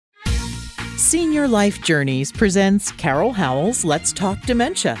Senior Life Journeys presents Carol Howell's Let's Talk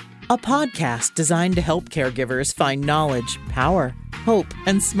Dementia, a podcast designed to help caregivers find knowledge, power, hope,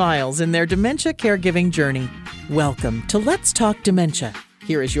 and smiles in their dementia caregiving journey. Welcome to Let's Talk Dementia.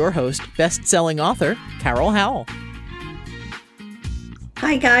 Here is your host, best-selling author, Carol Howell.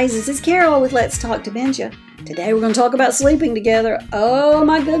 Hi guys, this is Carol with Let's Talk Dementia. Today we're going to talk about sleeping together. Oh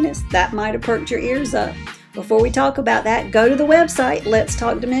my goodness, that might have perked your ears up. Before we talk about that, go to the website,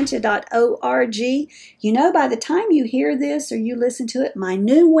 letstalkdementia.org. You know, by the time you hear this or you listen to it, my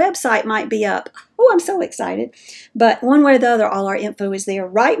new website might be up. Oh, I'm so excited. But one way or the other, all our info is there.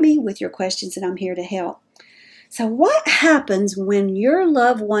 Write me with your questions and I'm here to help. So what happens when your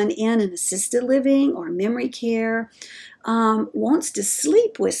loved one in an assisted living or memory care wants to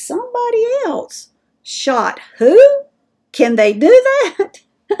sleep with somebody else? Shot who? Can they do that?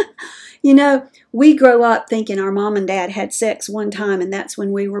 You know, we grow up thinking our mom and dad had sex one time and that's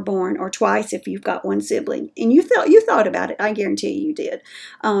when we were born, or twice if you've got one sibling. And you thought about it. I guarantee you did.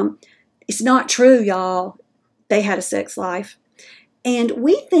 It's not true, y'all. They had a sex life. And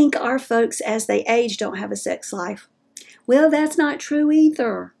we think our folks as they age don't have a sex life. Well, that's not true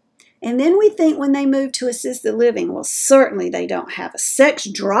either. And then we think when they move to assisted living, well, certainly they don't have a sex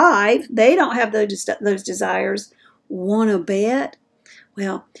drive. They don't have those desires. Want to bet?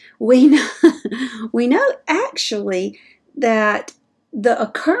 Well, we know actually that the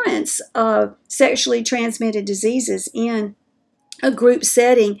occurrence of sexually transmitted diseases in a group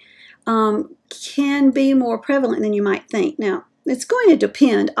setting can be more prevalent than you might think. Now, it's going to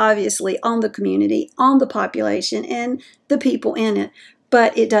depend, obviously, on the community, on the population, and the people in it.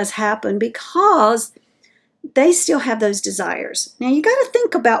 But it does happen because they still have those desires. Now, you got to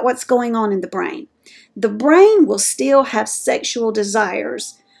think about what's going on in the brain. The brain will still have sexual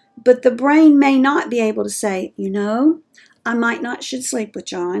desires, but the brain may not be able to say, you know, I might not should sleep with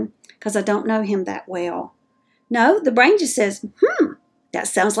John because I don't know him that well. No, the brain just says, that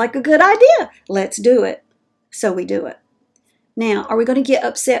sounds like a good idea. Let's do it. So we do it. Now, are we going to get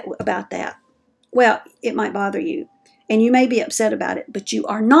upset about that? Well, it might bother you, and you may be upset about it, but you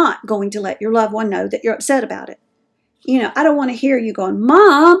are not going to let your loved one know that you're upset about it. You know, I don't want to hear you going,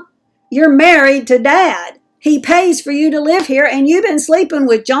 Mom, you're married to Dad. He pays for you to live here and you've been sleeping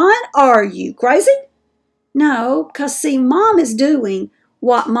with John? Are you crazy? No, because see, Mom is doing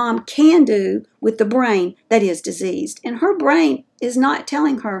what Mom can do with the brain that is diseased. And her brain is not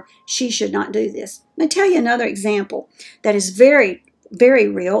telling her she should not do this. Let me tell you another example that is very, very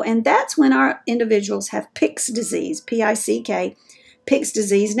real. And that's when our individuals have Pick's disease, P-I-C-K, Pick's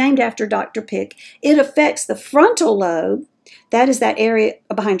disease, named after Dr. Pick. It affects the frontal lobe. That is that area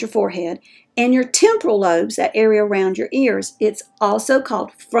behind your forehead, and your temporal lobes, that area around your ears. It's also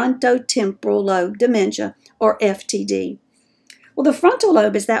called frontotemporal lobe dementia, or FTD. Well, the frontal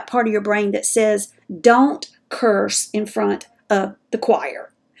lobe is that part of your brain that says, don't curse in front of the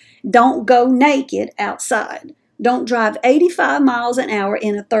choir. Don't go naked outside. Don't drive 85 miles an hour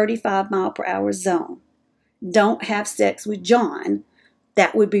in a 35 mile per hour zone. Don't have sex with John.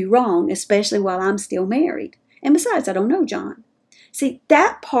 That would be wrong, especially while I'm still married. And besides, I don't know John. See,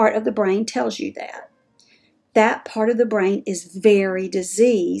 that part of the brain tells you that. That part of the brain is very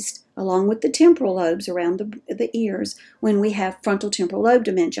diseased, along with the temporal lobes around the ears, when we have frontal temporal lobe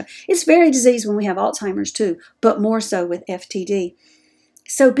dementia. It's very diseased when we have Alzheimer's too, but more so with FTD.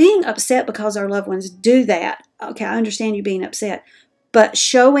 So being upset because our loved ones do that, okay, I understand you being upset, but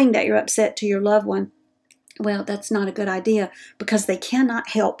showing that you're upset to your loved one, well, that's not a good idea because they cannot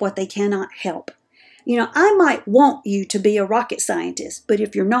help what they cannot help. You know, I might want you to be a rocket scientist, but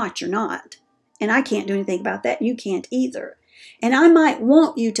if you're not, you're not. And I can't do anything about that, and you can't either. And I might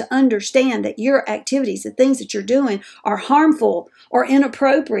want you to understand that your activities, the things that you're doing, are harmful or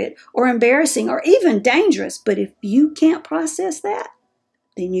inappropriate or embarrassing or even dangerous. But if you can't process that,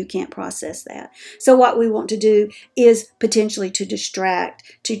 then you can't process that. So what we want to do is potentially to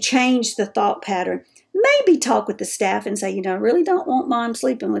distract, to change the thought pattern. Maybe talk with the staff and say, you know, I really don't want Mom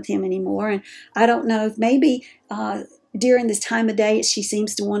sleeping with him anymore. And I don't know if maybe during this time of day, she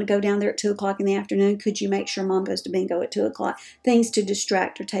seems to want to go down there at 2 o'clock in the afternoon. Could you make sure Mom goes to bingo at 2 o'clock? Things to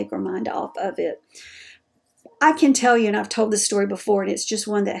distract or take her mind off of it. I can tell you, and I've told this story before, and it's just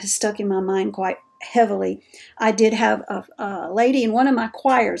one that has stuck in my mind quite heavily. I did have a lady in one of my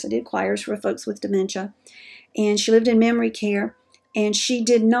choirs. I did choirs for folks with dementia. And she lived in memory care. And she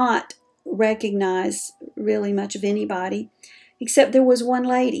did not recognize really much of anybody, except there was one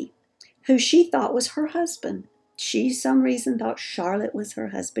lady who she thought was her husband. She, some reason, thought Charlotte was her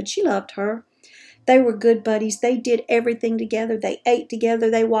husband. She loved her. They were good buddies. They did everything together. They ate together.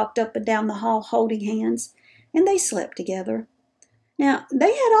 They walked up and down the hall holding hands, and they slept together. Now,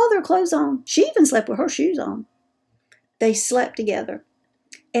 they had all their clothes on. She even slept with her shoes on. They slept together.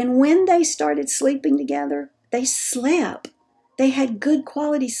 And when they started sleeping together, they slept. They had good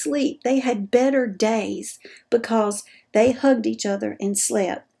quality sleep. They had better days because they hugged each other and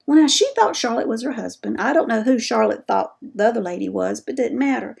slept. Well, now, she thought Charlotte was her husband. I don't know who Charlotte thought the other lady was, but it didn't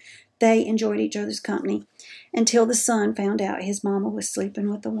matter. They enjoyed each other's company until the son found out his mama was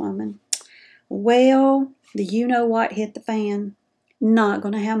sleeping with a woman. Well, the you-know-what hit the fan. Not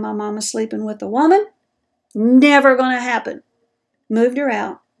going to have my mama sleeping with a woman. Never going to happen. Moved her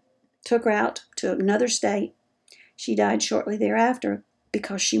out. Took her out to another state. She died shortly thereafter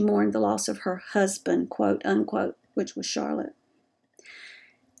because she mourned the loss of her husband, quote unquote, which was Charlotte.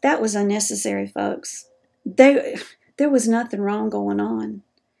 That was unnecessary, folks. There was nothing wrong going on.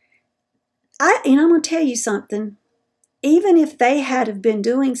 I'm going to tell you something. Even if they had have been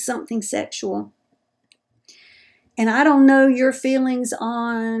doing something sexual, and I don't know your feelings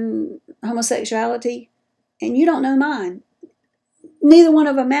on homosexuality, and you don't know mine, neither one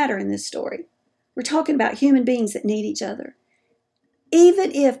of them matter in this story. We're talking about human beings that need each other.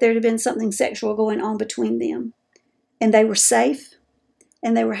 Even if there had been something sexual going on between them, and they were safe,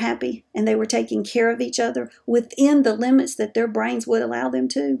 and they were happy, and they were taking care of each other within the limits that their brains would allow them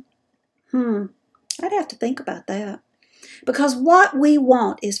to, I'd have to think about that. Because what we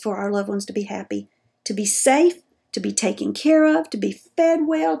want is for our loved ones to be happy, to be safe, to be taken care of, to be fed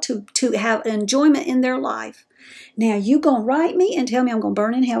well, to have enjoyment in their life. Now, you going to write me and tell me I'm going to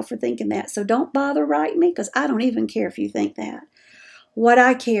burn in hell for thinking that. So don't bother writing me because I don't even care if you think that. What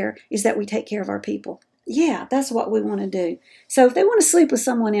I care is that we take care of our people. Yeah, that's what we want to do. So if they want to sleep with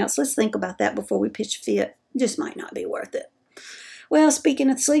someone else, let's think about that before we pitch a fit. It just might not be worth it. Well, speaking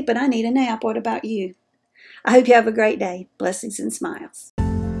of sleeping, I need a nap. What about you? I hope you have a great day. Blessings and smiles.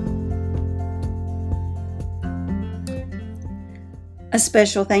 A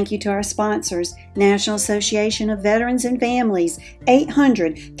special thank you to our sponsors, National Association of Veterans and Families,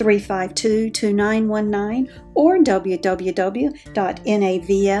 800-352-2919 or www.navf.org.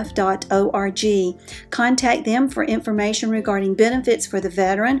 Contact them for information regarding benefits for the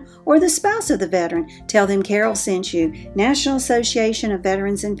veteran or the spouse of the veteran. Tell them Carol sent you. National Association of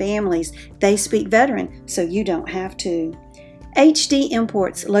Veterans and Families. They speak veteran, so you don't have to. HD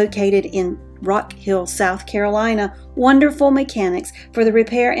Imports, located in Rock Hill, South Carolina. Wonderful mechanics for the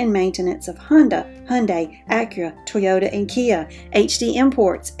repair and maintenance of Honda, Hyundai, Acura, Toyota, and Kia. HD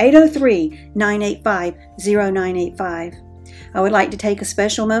Imports, 803-985-0985. I would like to take a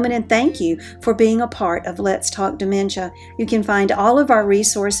special moment and thank you for being a part of Let's Talk Dementia. You can find all of our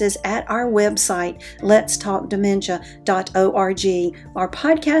resources at our website, letstalkdementia.org. Our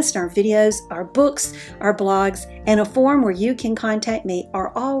podcasts, our videos, our books, our blogs, and a form where you can contact me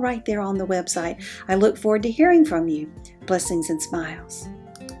are all right there on the website. I look forward to hearing from you. Blessings and smiles.